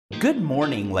Good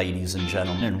morning, ladies and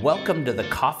gentlemen, and welcome to the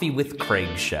Coffee with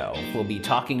Craig show. We'll be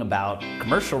talking about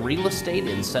commercial real estate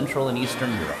in Central and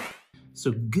Eastern Europe.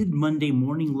 So good Monday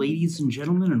morning, ladies and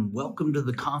gentlemen, and welcome to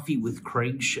the Coffee with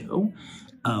Craig show.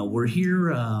 We're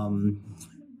here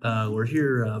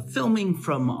filming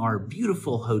from our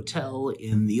beautiful hotel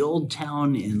in the Old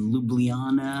Town in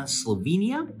Ljubljana,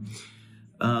 Slovenia.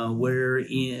 Where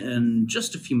in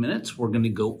just a few minutes, we're going to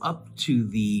go up to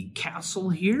the castle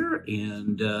here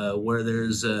and where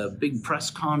there's a big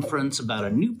press conference about a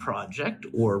new project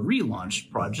or relaunched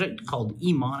project called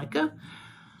eMonica.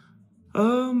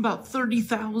 About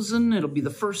 30,000. It'll be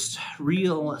the first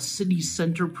real city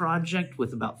center project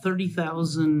with about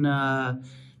 30,000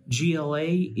 GLA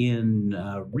in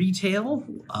retail.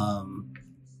 A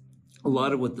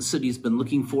lot of what the city's been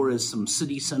looking for is some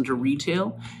city center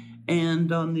retail.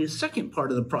 And on the second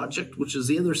part of the project, which is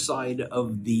the other side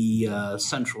of the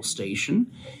central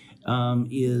station,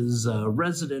 is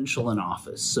residential and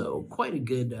office. So quite a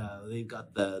good, they've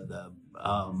got the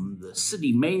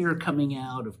city mayor coming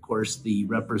out, of course, the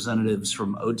representatives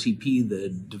from OTP, the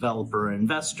developer and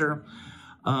investor.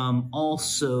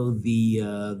 Also,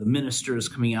 the minister is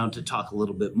coming out to talk a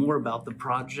little bit more about the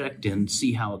project and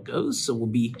see how it goes. So we'll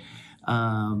be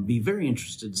very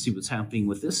interested to see what's happening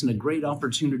with this, and a great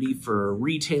opportunity for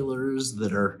retailers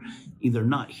that are either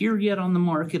not here yet on the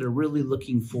market or really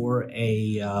looking for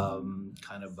a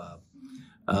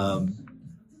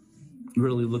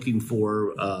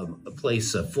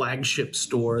a flagship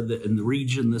store that in the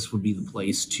region. This would be the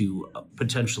place to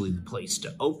potentially the place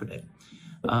to open it.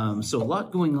 So a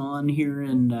lot going on here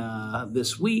in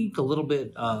this week. A little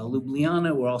bit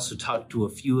Ljubljana. We'll also talk to a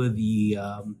few of the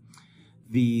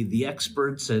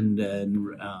experts and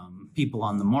people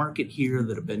on the market here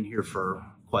that have been here for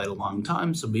quite a long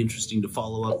time. So it'll be interesting to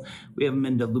follow up. We haven't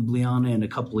been to Ljubljana in a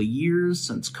couple of years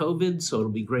since COVID, so it'll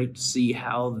be great to see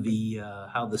how the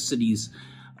cities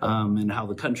and how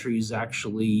the country's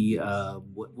actually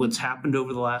what's happened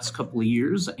over the last couple of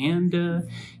years, and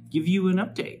give you an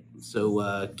update.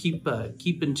 So keep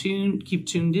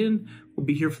tuned in. We'll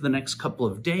be here for the next couple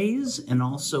of days, and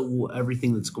also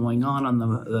everything that's going on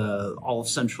the all of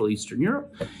Central Eastern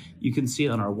Europe. You can see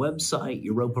on our website,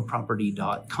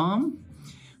 EuropaProperty.com.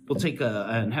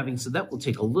 And having said that, we'll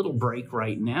take a little break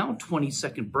right now,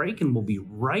 20-second break, and we'll be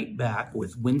right back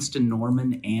with Winston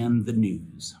Norman and the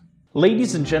news.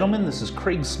 Ladies and gentlemen, this is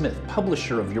Craig Smith,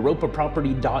 publisher of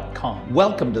EuropaProperty.com.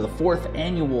 Welcome to the 4th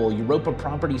annual Europa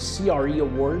Property CRE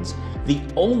Awards, the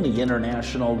only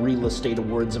international real estate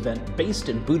awards event based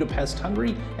in Budapest,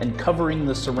 Hungary, and covering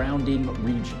the surrounding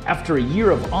region. After a year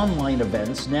of online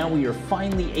events, now we are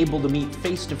finally able to meet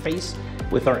face-to-face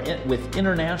with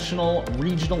international,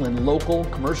 regional, and local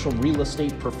commercial real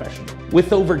estate professionals.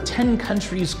 With over 10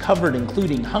 countries covered,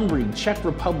 including Hungary, Czech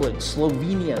Republic,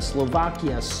 Slovenia,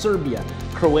 Slovakia, Serbia,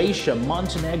 Croatia,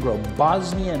 Montenegro,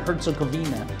 Bosnia and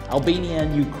Herzegovina, Albania,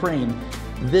 and Ukraine,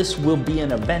 this will be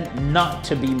an event not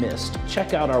to be missed.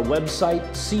 Check out our website,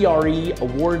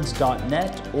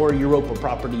 creawards.net or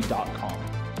EuropaProperty.com.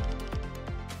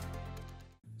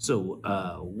 So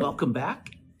welcome back.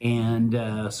 And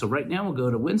so right now we'll go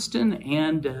to Winston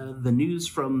and the news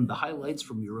from the highlights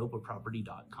from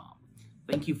EuropaProperty.com.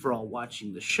 Thank you for all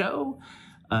watching the show.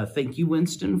 Thank you,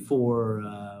 Winston, for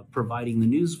providing the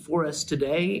news for us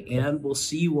today. And we'll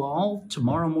see you all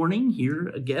tomorrow morning here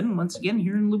again, once again,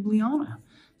 here in Ljubljana.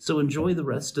 So enjoy the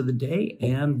rest of the day,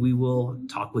 and we will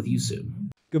talk with you soon.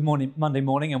 Good morning, Monday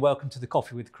morning, and welcome to the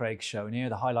Coffee with Craig show. And here are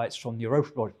the highlights from the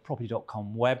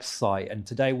EuropaProperty.com website. And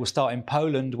today we'll start in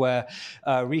Poland, where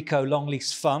REICO Long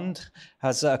Lease Fund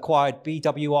has acquired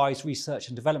BWI's Research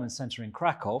and Development Centre in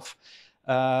Krakow.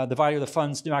 The value of the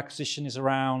fund's new acquisition is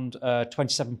around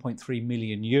 27.3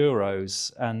 million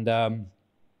euros. And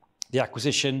the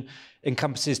acquisition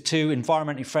encompasses 2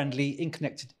 environmentally friendly,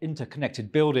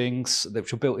 interconnected buildings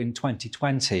which were built in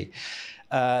 2020.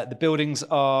 The buildings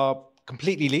are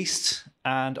completely leased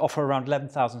and offer around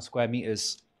 11,000 square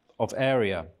meters of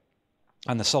area.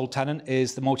 And the sole tenant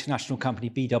is the multinational company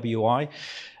BWI,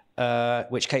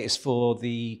 which caters for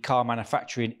the car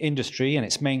manufacturing industry, and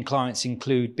its main clients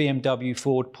include BMW,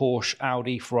 Ford, Porsche,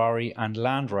 Audi, Ferrari, and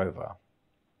Land Rover.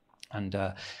 And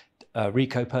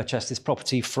REICO purchased this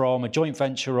property from a joint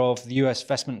venture of the US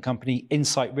investment company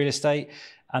Insight Real Estate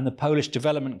and the Polish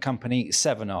development company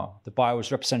Sevenar. The buyer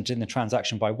was represented in the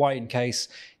transaction by White & Case,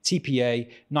 TPA,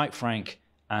 Knight Frank,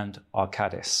 and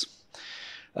Arcadis.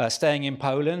 Staying in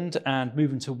Poland and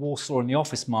moving to Warsaw in the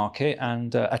office market,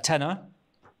 and Atena,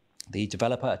 the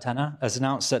developer Atena, has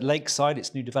announced that Lakeside,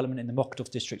 its new development in the Mokotów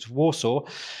district of Warsaw,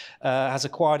 has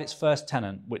acquired its first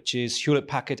tenant, which is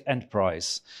Hewlett-Packard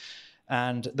Enterprise.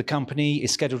 and the company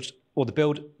is scheduled,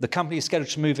 the company is scheduled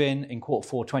to move in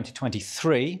Q4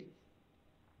 2023,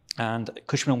 and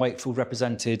Cushman & Wakefield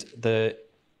represented the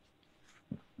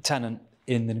tenant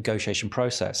in the negotiation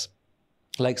process.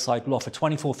 Lakeside will offer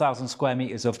 24,000 square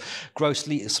metres of gross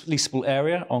leasable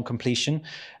area on completion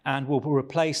and will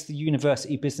replace the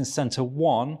University Business Centre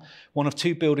 1, one of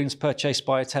 2 buildings purchased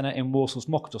by a tenant in Warsaw's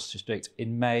Mokotos district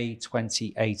in May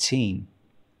 2018.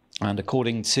 And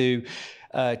according to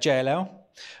JLL,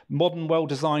 modern,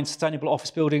 well-designed, sustainable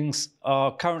office buildings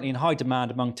are currently in high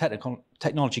demand among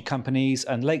technology companies,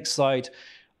 and Lakeside,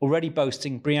 already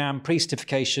boasting BREEAM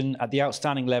pre-certification at the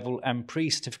outstanding level and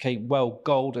pre-certificate WELL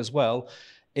Gold as well,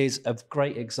 is a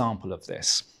great example of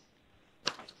this.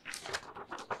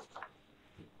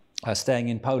 Staying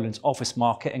in Poland's office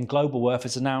market, and Globalworth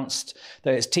has announced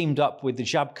that it's teamed up with the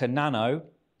Żabka Nano,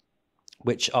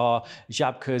 which are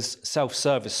Żabka's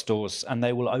self-service stores, and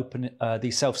they will open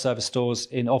these self-service stores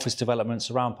in office developments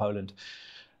around Poland.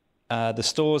 The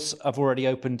stores have already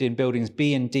opened in buildings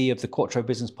B and D of the Quattro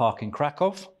Business Park in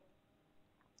Krakow,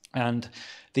 and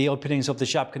the openings of the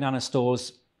Żabka Nano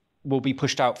stores will be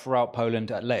pushed out throughout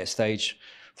Poland at a later stage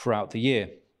throughout the year.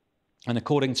 And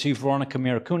according to Veronika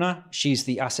Mirakuna, she's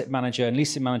the asset manager and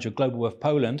leasing manager of Globalworth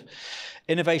Poland,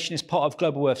 innovation is part of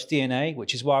Globalworth's DNA,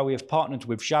 which is why we have partnered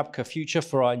with Żabka Future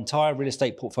for our entire real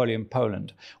estate portfolio in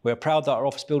Poland. We are proud that our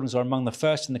office buildings are among the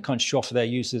first in the country to offer their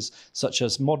users such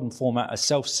as modern format as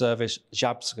self-service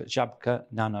Żabka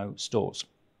Nano stores.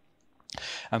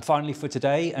 And finally for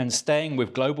today, and staying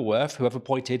with Globalworth, who have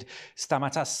appointed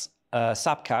Stamatas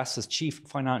Sapkas as Chief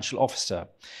Financial Officer.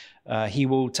 He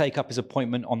will take up his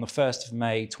appointment on the 1st of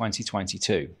May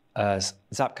 2022.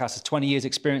 Zapkas has 20 years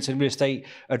experience in real estate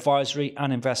advisory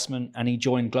and investment, and he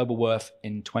joined Globalworth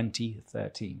in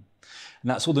 2013.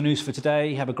 And that's all the news for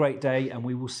today. Have a great day, and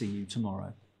we will see you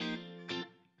tomorrow.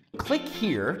 Click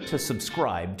here to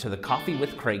subscribe to the Coffee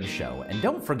with Craig show, and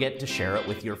don't forget to share it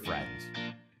with your friends.